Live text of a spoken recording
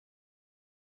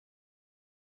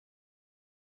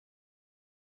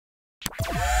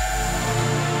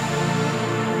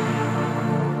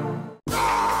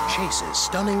Chase's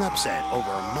stunning upset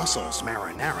over Muscles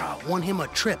Marinara won him a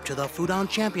trip to the Foodon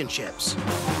Championships.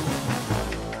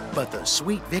 But the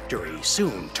sweet victory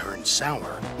soon turned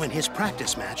sour when his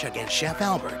practice match against Chef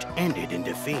Albert ended in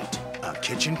defeat. A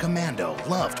kitchen commando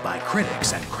loved by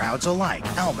critics and crowds alike,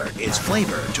 Albert is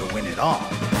flavored to win it all.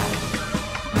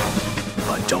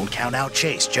 But don't count out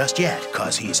Chase just yet,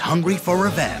 cause he's hungry for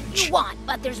revenge. You want,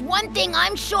 but there's one thing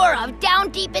I'm sure of down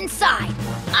deep inside.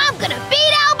 I'm gonna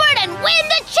beat Albert and win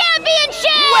the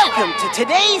championship! Welcome to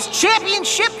today's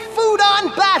championship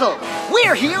Foodon battle.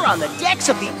 We're here on the decks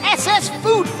of the SS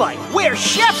Food Fight, where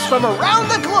chefs from around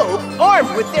the globe,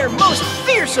 armed with their most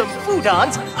fearsome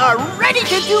Foodons, are ready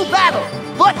to do battle.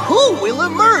 But who will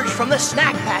emerge from the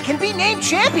snack pack and be named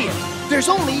champion? There's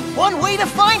only one way to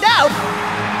find out.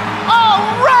 All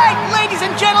right, ladies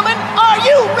and gentlemen, are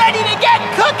you ready to get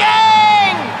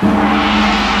cooking?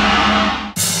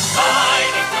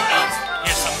 Fighting Foodons,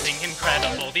 here's something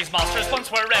incredible. These monsters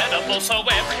once were edible, so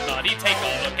everybody take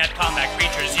a look at combat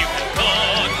creatures you can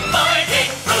cook.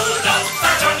 Fighting Foodons,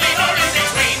 that's our lead or in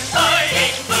between.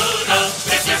 Fighting Foodons,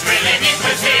 this is really neat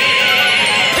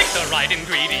cuisine. Pick the right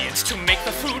ingredients to make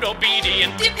the food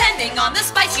obedient. Depending on the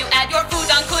spice you add, your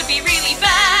Foodon could be really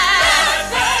bad.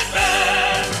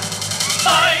 Bad.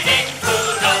 Fighting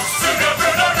Foodons, shoot or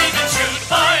fruit or even shoot.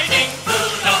 Fighting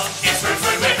Foodons, it's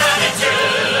food with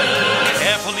attitude.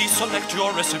 Carefully select your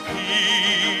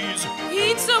recipes.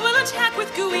 Pizza will attack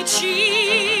with gooey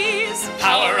cheese.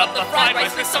 Power up the fried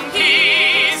rice with some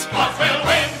peas. What will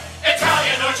win,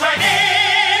 Italian or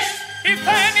Chinese? If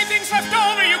anything's left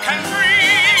over, you can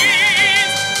freeze.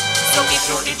 So if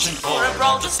you're itching for a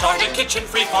brawl, just start a kitchen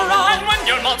free-for-all. And when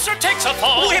your monster takes a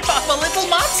fall, whip up a little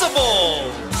matzo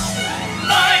ball.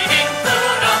 Fighting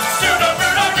Foodons, shoot or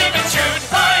fruit or even shoot.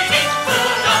 Fighting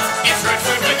Foodons, it's good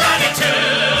food with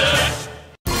attitude.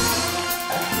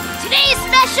 Today's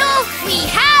special, we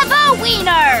have a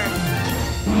Wiener!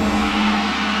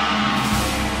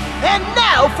 And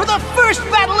now for the first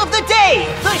battle of the day,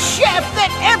 the chef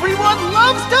that everyone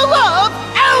loves to love,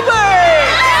 Albert!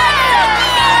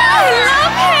 I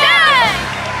love that!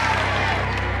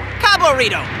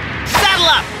 Caborito, saddle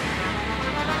up!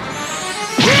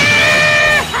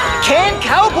 Can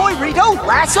Cowboy Rito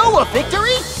lasso a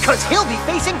victory? Cause he'll be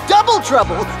facing double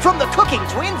trouble from the cooking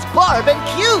twins Barb and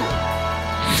Q.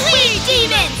 Sweet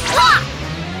demons, rock!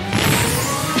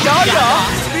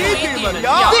 Sweet demon,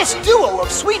 yeah. This duo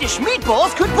of Swedish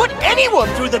meatballs could put anyone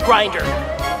through the grinder.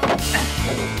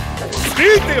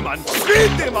 Sweet demon,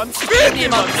 sweet demon, sweet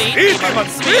demon, sweet demon,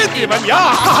 sweet demon,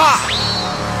 yeah!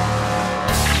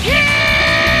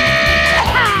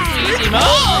 Sweet demon!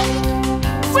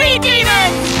 Sweet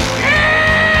demons!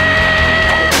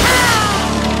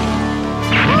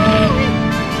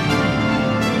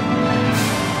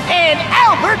 And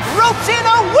Albert ropes in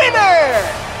a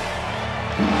winner!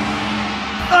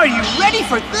 Are you ready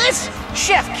for this?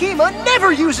 Chef Kima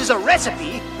never uses a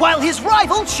recipe, while his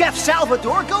rival, Chef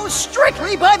Salvador, goes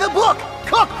strictly by the book.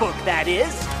 Cookbook, that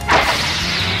is.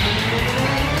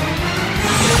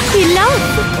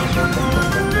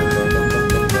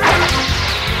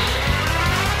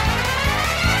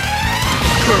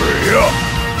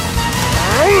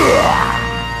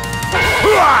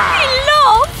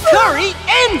 Curry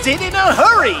ends it in a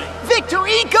hurry.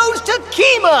 Victory goes to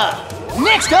Kima.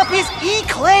 Next up is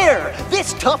Eclair.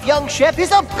 This tough young chef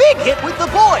is a big hit with the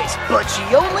boys, but she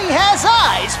only has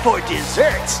eyes for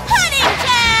desserts.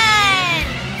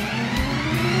 Huntington!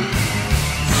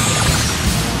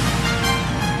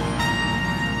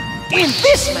 In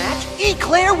this match,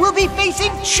 Eclair will be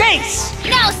facing Chase.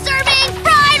 Now serving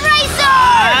fried ricer!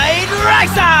 Fried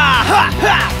ricer! Ha,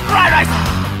 ha, fried ricer!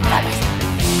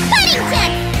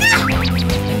 Huntington!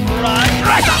 Fried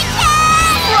ricer!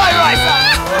 Fried ricer!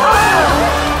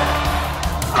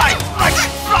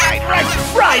 Fried ricer!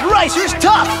 Fried ricer's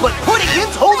tough, but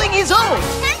Puddington's holding his own.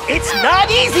 It's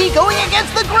not easy going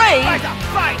against the grain. Fried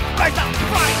ricer!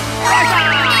 Fried ricer!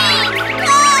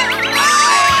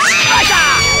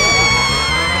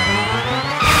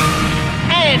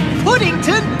 And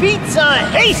Puddington beats a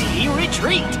hasty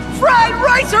retreat. Fried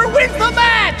Ricer wins the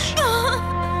match!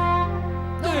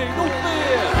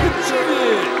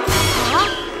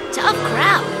 Tough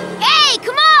crowd. Hey,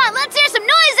 come on! Let's hear some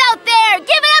noise out there! Give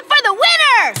it up for the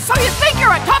winner! So you think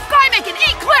you're a tough guy making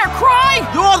Eclair cry?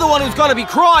 You're the one who's gonna be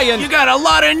crying. You got a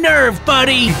lot of nerve,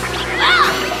 buddy. Ah!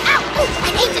 Ow! I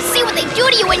hate to see what they do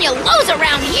to you when you lose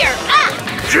around here. Ah!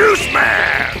 Juice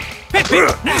Man!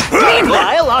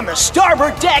 Meanwhile, on the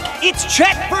starboard deck, it's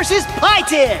Chet versus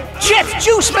Python. Chet's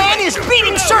Juice Man is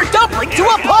beating Sir Dumpling to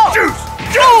a pulp. Juice!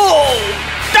 Oh!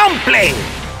 Dumpling!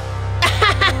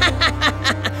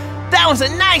 That was a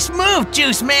nice move,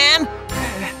 Juice Man.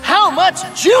 How much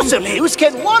juice abuse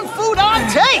can one Foodon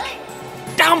take?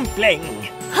 Dumpling!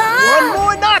 One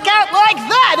more knockout like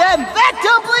that, and that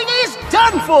dumpling is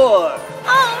done for.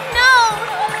 Oh no!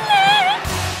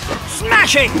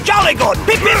 Smashing! Jolly good!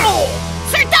 Pip more!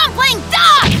 Sir Dumpling,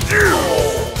 dodge!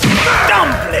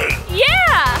 Dumpling!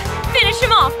 Yeah! Finish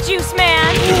him off, Juice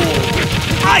Man.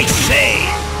 I say!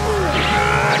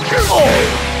 Oh!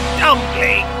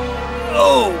 Dumpling!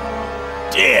 Oh,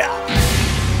 dear!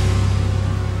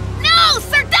 No,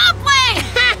 Sir Dumpling!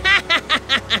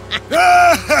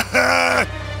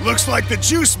 Looks like the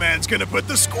Juice Man's gonna put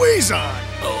the squeeze on.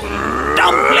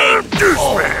 Dumpling! Juice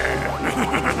Man!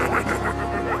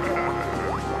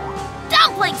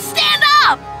 Dumpling, stand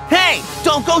up! Hey,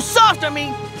 don't go soft on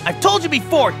me. I've told you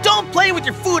before, don't play with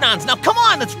your Foodons. Now come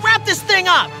on, let's wrap this thing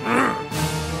up.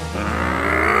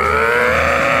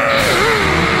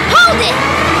 Hold it!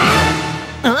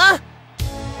 Huh?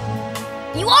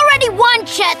 You already won,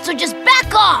 Chet, so just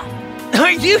back off!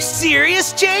 Are you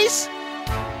serious, Chase?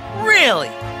 Really?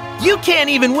 You can't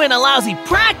even win a lousy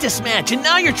practice match, and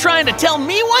now you're trying to tell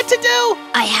me what to do?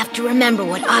 I have to remember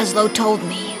what Oslo told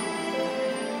me.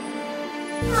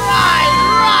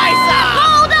 Rise up!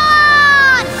 Hold on!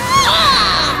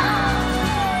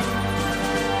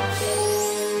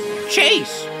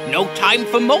 Chase, no time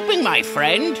for moping, my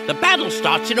friend. The battle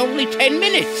starts in only 10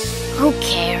 minutes. Who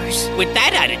cares? With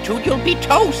that attitude, you'll be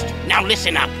toast. Now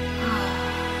listen up.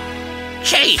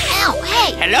 Chase! Ow,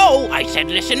 hey! Hello, I said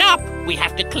listen up. We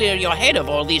have to clear your head of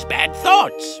all these bad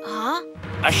thoughts. Huh?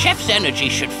 A chef's energy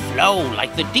should flow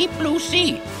like the deep blue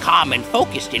sea, calm and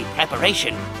focused in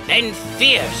preparation, then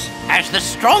fierce as the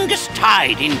strongest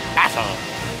tide in battle.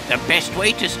 The best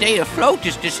way to stay afloat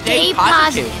is to stay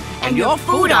positive, and your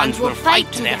Foodons will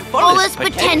fight to their fullest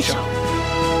potential.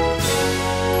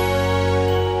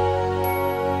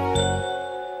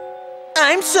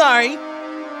 I'm sorry.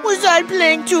 Was I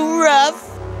playing too rough?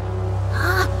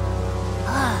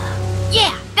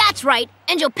 Yeah, that's right,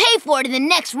 and you'll pay for it in the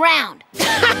next round.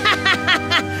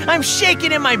 I'm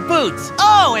shaking in my boots.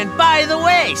 Oh, and by the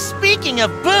way, speaking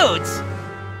of boots,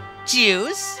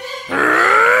 Juice?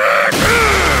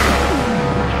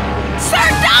 Sir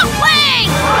Dumpling!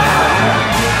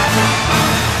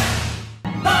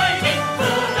 Fighting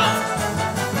Foodons!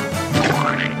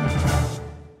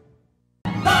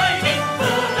 Fighting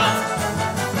Foodons!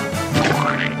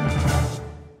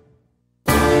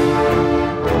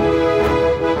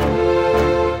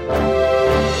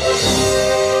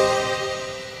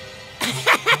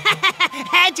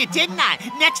 Had you, didn't I?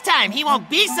 Next time, he won't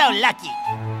be so lucky.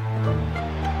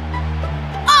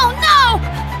 Oh no!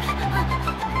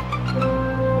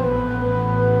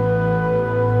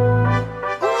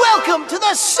 Welcome to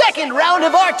the second round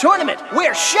of our tournament,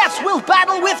 where chefs will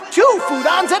battle with 2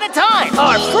 Foodons at a time.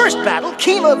 Our first battle,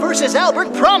 Kima versus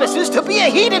Albert, promises to be a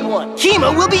heated one.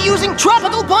 Kima will be using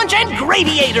Tropical Punch and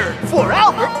Gradiator. For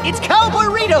Albert, it's Cowboy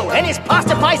Rito and his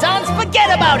pasta paisans.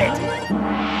 Forget about it.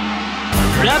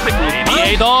 Tropical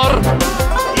Gladiator!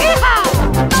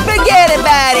 Forget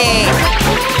about it.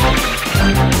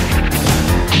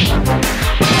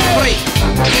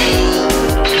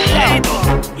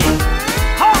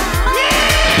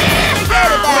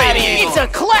 It's a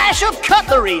clash of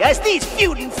cutlery as these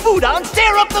mutant Foodons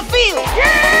tear up the field.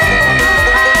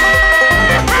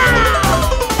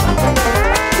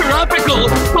 Tropical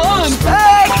Punch!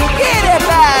 Forget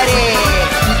about it.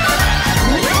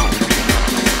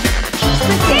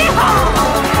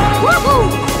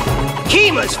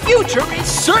 Kima's future is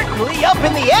certainly up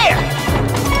in the air.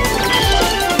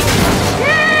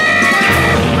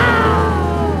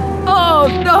 Oh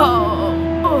no!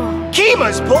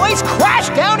 Kima's boys crash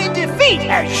down in defeat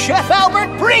as Chef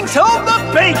Albert brings home the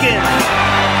bacon.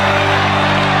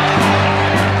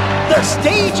 The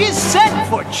stage is set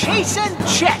for Chase and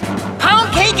Chet.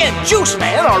 Pound Cake and Juice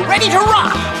Man are ready to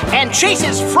rock. And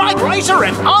Chase's fried ricer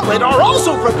and omelet are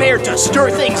also prepared to stir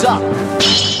things up.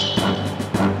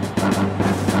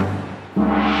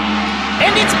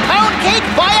 And it's Pound Cake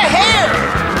by a hair.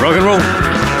 Rock and roll.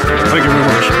 Thank you very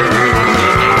much.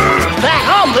 That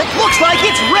omelet looks like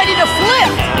it's ready to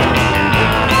flip.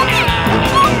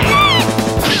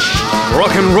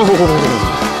 Rock and roll.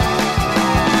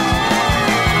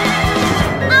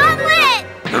 Omelet!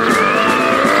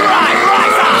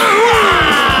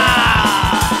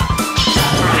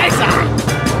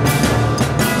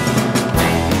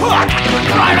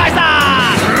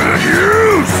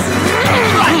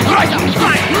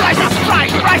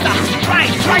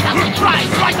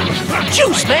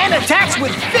 Juice Man Man attacks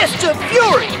with fists of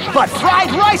fury, but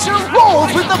Fried Ricer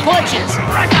rolls with the punches.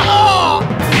 Fried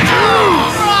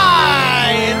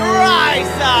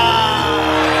Ricer!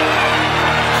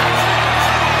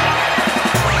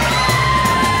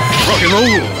 Rock and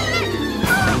roll!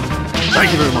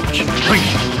 Thank you very much. Thank you.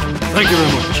 Thank you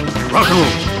very much. Rock and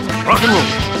roll. Rock and roll.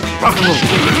 Rock and roll.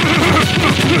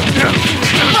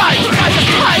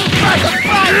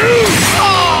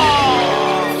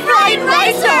 Fried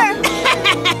Ricer!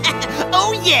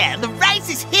 Oh yeah, the rice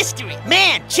is history.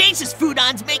 Man, Chase's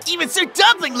Foodons make even Sir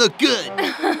Dumpling look good.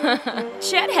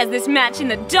 Chet has this match in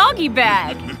the doggy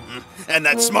bag. And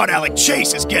that smart Alec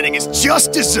Chase is getting his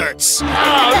just desserts. All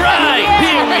right,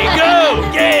 here we go.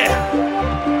 Yeah.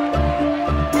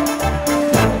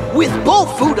 With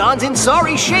both Foodons in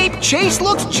sorry shape, Chase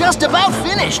looks just about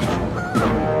finished.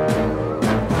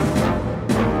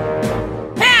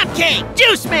 Pound cake,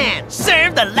 Juice Man,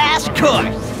 serve the last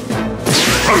course.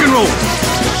 Rock and roll.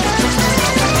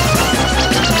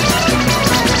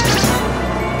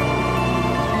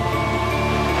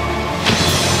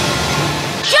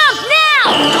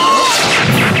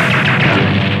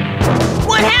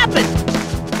 What happened?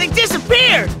 They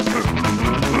disappeared.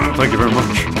 Thank you very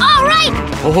much. All right,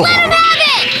 let him have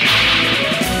it!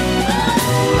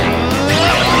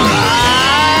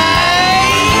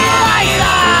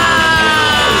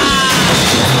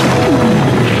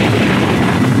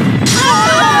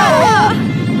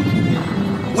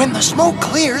 When the smoke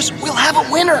clears, we'll have a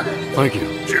winner. Thank you.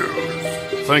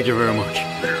 Thank you very much.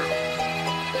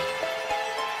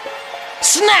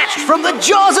 Snatched from the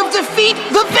jaws of defeat,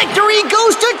 the victory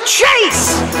goes to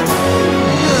Chase!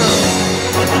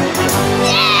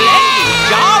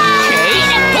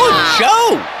 Good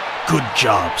show! Good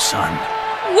job, son.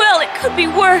 Well, it could be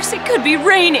worse. It could be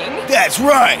raining. That's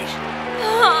right.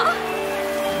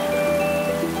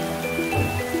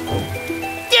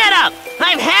 Get up!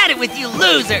 I've had it with you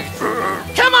losers.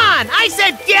 Come on, I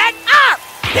said get up!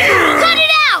 Cut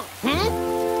it out!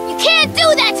 You can't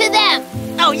do that to them!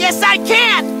 Oh, yes I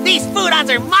can! These Foodons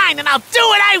are mine and I'll do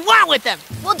what I want with them!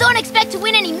 Well, don't expect to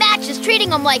win any matches treating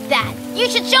them like that. You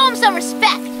should show them some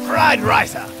respect. Fried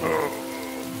Ricer.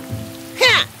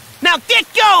 Huh! Now get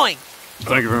going!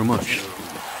 Thank you very much.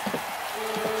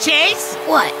 Chase?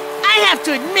 What? I have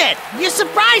to admit, you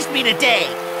surprised me today.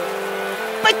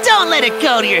 But don't let it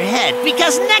go to your head,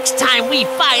 because next time we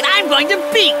fight, I'm going to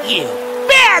beat you.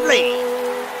 Badly!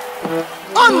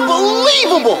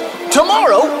 Unbelievable!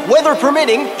 Tomorrow, weather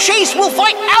permitting, Chase will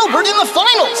fight Albert in the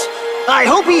finals. I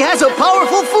hope he has a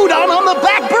powerful Foodon on the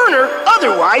back burner,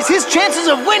 otherwise his chances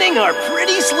of winning are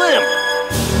pretty slim.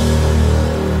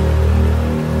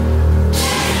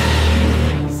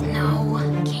 No,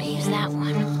 can't use that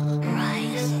one.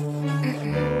 Rice.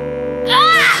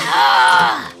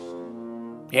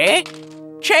 Eh?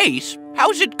 Chase,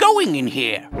 how's it going in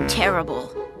here? Terrible.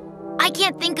 I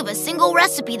can't think of a single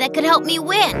recipe that could help me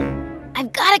win.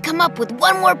 I've got to come up with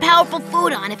one more powerful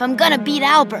Foodon if I'm gonna beat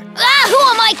Albert. Who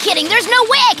am I kidding? There's no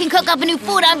way I can cook up a new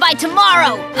Foodon by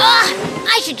tomorrow.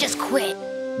 I should just quit.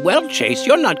 Well, Chase,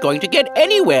 you're not going to get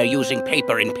anywhere using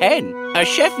paper and pen. A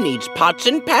chef needs pots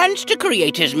and pans to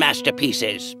create his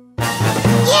masterpieces.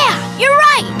 Yeah, you're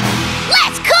right.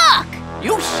 Let's cook!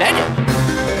 You said it.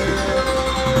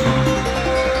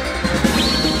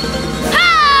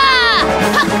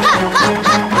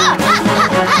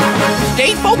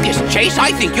 Stay focused, Chase.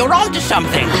 I think you're onto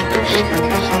something.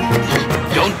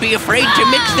 Don't be afraid to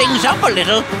mix things up a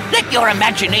little. Let your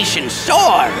imagination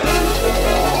soar.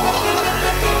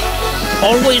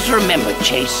 Always remember,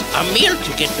 Chase, a meal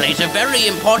ticket plays a very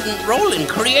important role in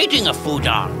creating a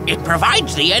Foodon. It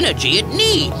provides the energy it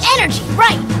needs. Energy,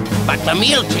 right. But the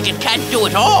meal ticket can't do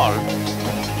it all.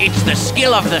 It's the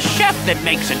skill of the chef that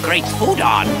makes a great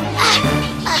Foodon.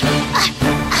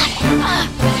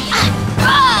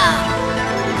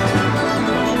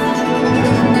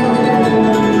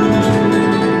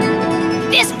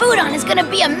 This Foodon is gonna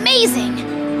be amazing!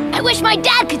 I wish my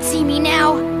dad could see me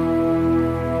now.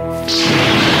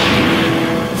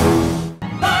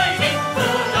 Fighting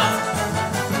Foodons!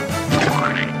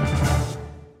 Fighting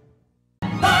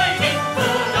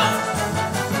Foodons!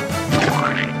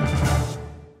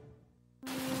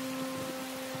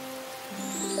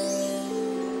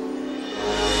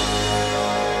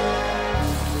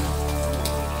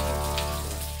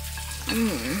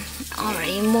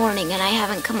 Already morning and I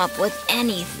haven't come up with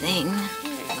anything.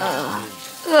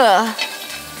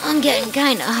 I'm getting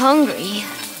kinda hungry.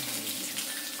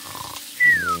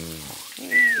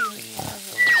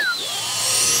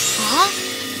 Huh?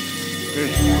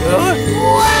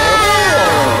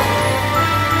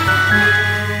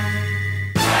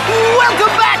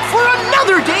 Welcome back for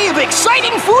another day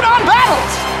exciting Foodon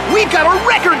battles! We've got a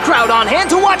record crowd on hand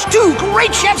to watch two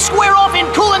great chefs square off in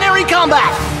culinary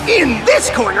combat. In this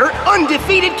corner,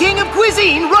 undefeated king of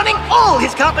cuisine running all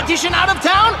his competition out of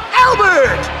town,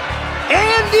 Albert!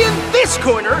 And in this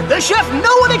corner, the chef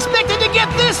no one expected to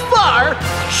get this far,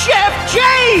 Chef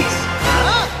Chase!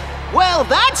 Huh? Well,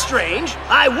 that's strange.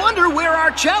 I wonder where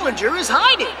our challenger is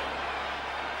hiding.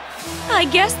 I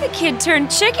guess the kid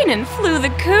turned chicken and flew the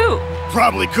coop.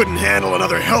 Probably couldn't handle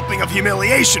another helping of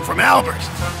humiliation from Albert.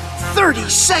 30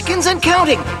 seconds and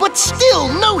counting, but still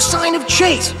no sign of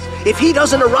Chase. If he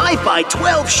doesn't arrive by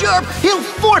 12 sharp, he'll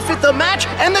forfeit the match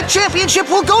and the championship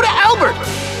will go to Albert.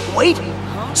 Wait,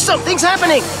 something's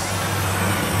happening.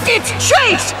 It's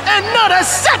Chase, and not a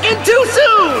second too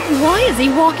soon! Why is he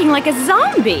walking like a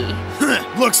zombie?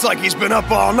 Looks like he's been up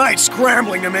all night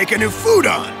scrambling to make a new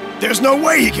Foodon. There's no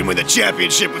way he can win the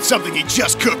championship with something he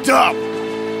just cooked up.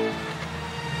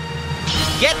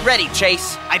 Get ready,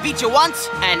 Chase. I beat you once,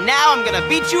 and now I'm gonna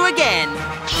beat you again.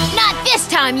 Not this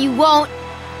time, you won't.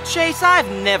 Chase, I've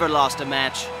never lost a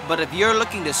match. But if you're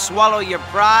looking to swallow your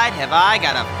pride, have I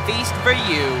got a feast for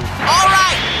you. All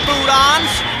right,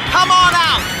 Foodons, come on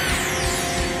out!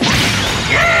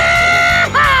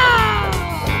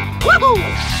 Woohoo!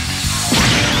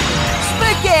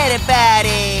 Spaghetti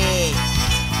Patty!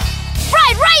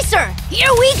 Fried Ricer!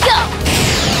 Here we go!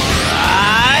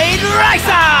 Fried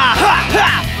Ricer! Ha, ha!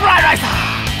 Fried Ricer!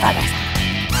 Fried Ricer!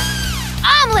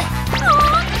 Omelet!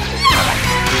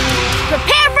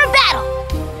 Prepare for battle!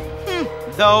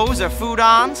 Those are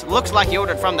Foodons? Looks like you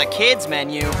ordered from the kids'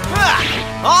 menu. Ha!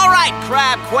 All right,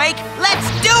 Crab Quake, let's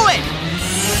do it!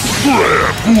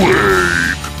 Crab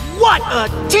Quake! What a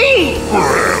team!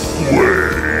 Crab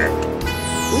Quake!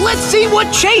 Let's see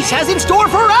what Chase has in store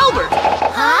for Albert!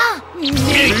 Huh?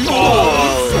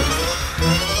 Meatballs!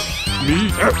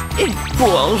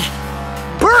 Meatballs?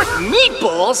 Burnt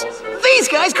meatballs? These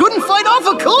guys couldn't fight off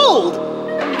a cold!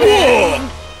 Whoa!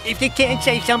 If you can't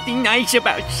say something nice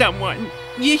about someone,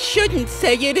 you shouldn't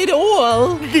say it at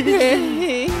all.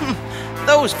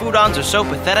 Those Foodons are so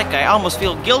pathetic, I almost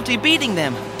feel guilty beating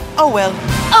them. Oh well.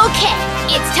 Okay,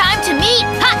 it's time to meet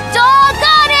Hot Dog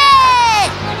on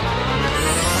It!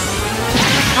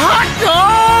 Hot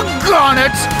Dog on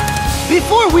It!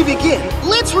 Before we begin,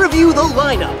 let's review the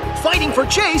lineup. Fighting for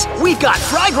Chase, we've got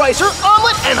Fried Ricer,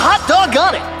 Omelet, and Hot Dog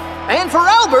on It. And for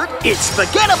Albert, it's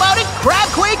Forget About It, Crab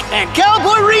Quake, and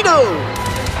Cowboy Rito!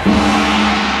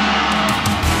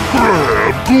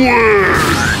 Crab Quake!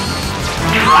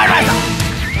 Fried Ricer!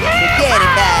 Forget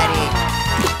About It!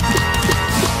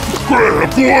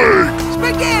 Crab Quake!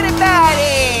 Spaghetti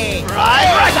Patty! Fried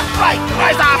Ricer! Fried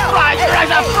Ricer! Fried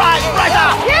Ricer! Fried Ricer!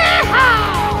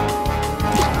 Yeehaw!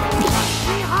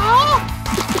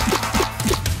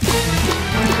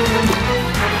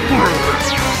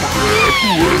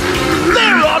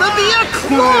 There ought to be a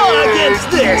claw against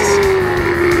this!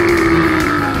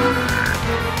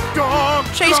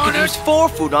 Chase could use 4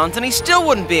 Foodons and he still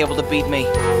wouldn't be able to beat me.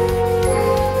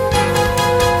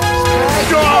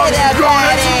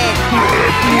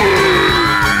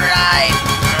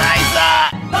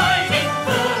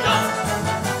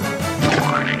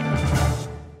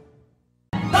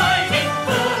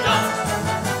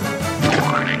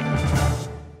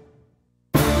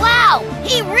 Wow,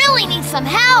 he really needs some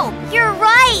help. You're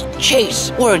right.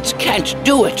 Chase, words can't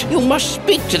do it. You must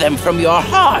speak to them from your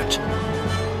heart.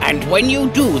 And when you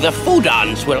do, the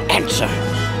Foodons will answer.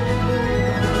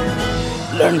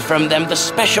 Learn from them the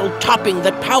special topping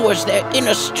that powers their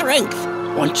inner strength.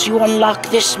 Once you unlock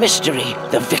this mystery,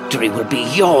 the victory will be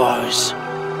yours.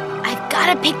 I've got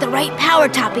to pick the right power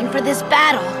topping for this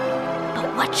battle.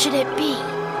 But what should it be?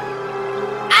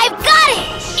 I've got it!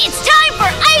 It's time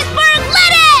for iceberg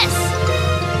lettuce!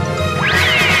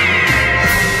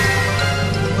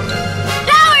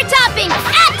 Power topping,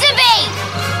 activate!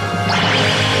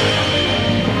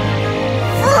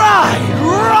 Fried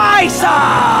Ricer!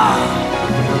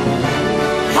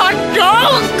 Hot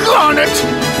dog on it!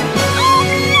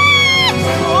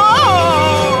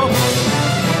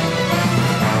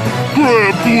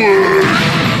 Crab Quake!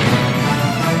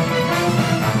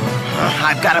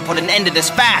 I've got to put an end to this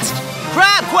fast.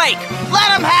 Crab Quake!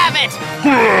 Let him have it!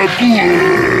 Crab Quake!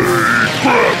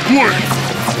 Crab Quake!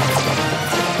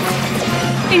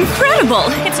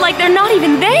 Incredible! It's like they're not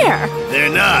even there. They're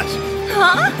not.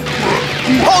 Huh?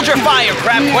 Hold your fire,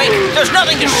 Crab Quake! There's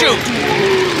nothing to shoot!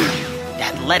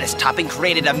 That lettuce topping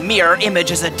created a mirror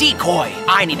image as a decoy.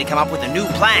 I need to come up with a new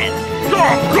plan.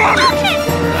 Got it!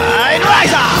 Fried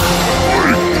Ricer!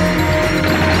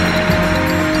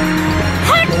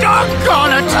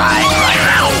 Doggone it!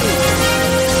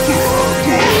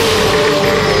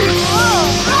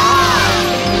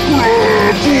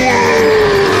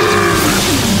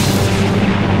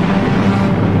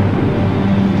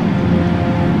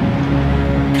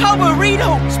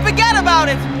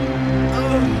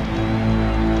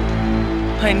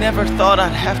 never thought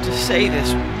I'd have to say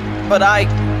this, but I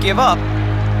give up.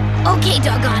 Okay,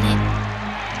 doggone it.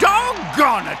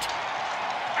 Doggone it!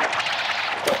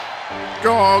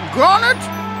 Doggone it!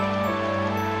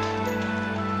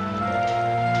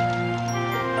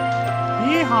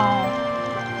 Yeehaw.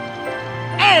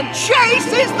 And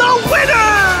Chase is the winner!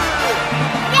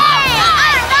 Yay!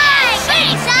 All right!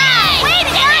 Chase! Way to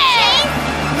go, Chase!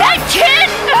 That kid?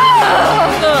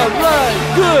 All right,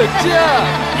 good job.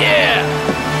 Yeah.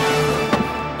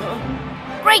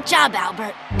 Great job,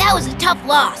 Albert. That was a tough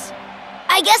loss.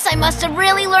 I guess I must have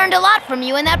really learned a lot from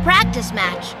you in that practice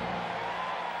match.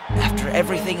 After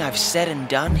everything I've said and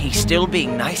done, he's still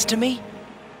being nice to me?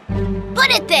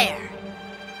 Put it there!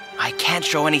 I can't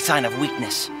show any sign of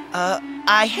weakness.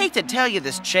 I hate to tell you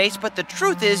this, Chase, but the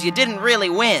truth is you didn't really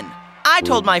win. I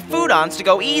told my Foodons to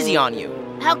go easy on you.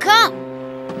 How come?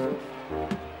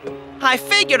 I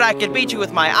figured I could beat you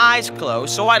with my eyes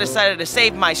closed, so I decided to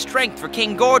save my strength for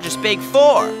King Gorgeous Big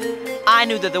Four. I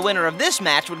knew that the winner of this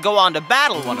match would go on to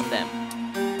battle one of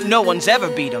them. No one's ever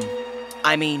beat him.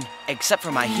 I mean, except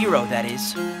for my hero, that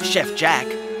is, Chef Jack.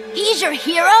 He's your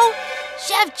hero?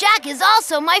 Chef Jack is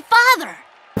also my father.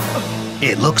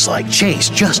 It looks like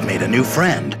Chase just made a new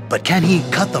friend, but can he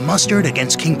cut the mustard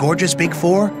against King Gorgeous Big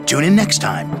Four? Tune in next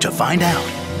time to find out.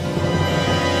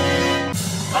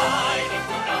 Fighting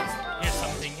Foodons, here's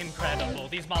something incredible.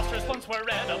 These monsters once were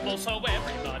edible, so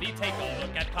everybody take a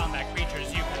look at combat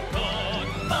creatures you can cook.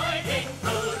 Fighting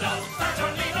Foodons, fat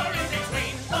or lean or in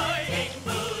between. Fighting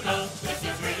Foodons, this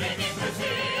is really neat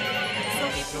cuisine. So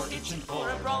if you're itching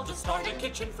for a brawl, just start a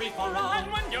kitchen free-for-all.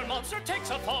 And when your monster takes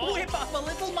a fall, whip up a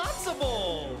little matzo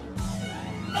ball.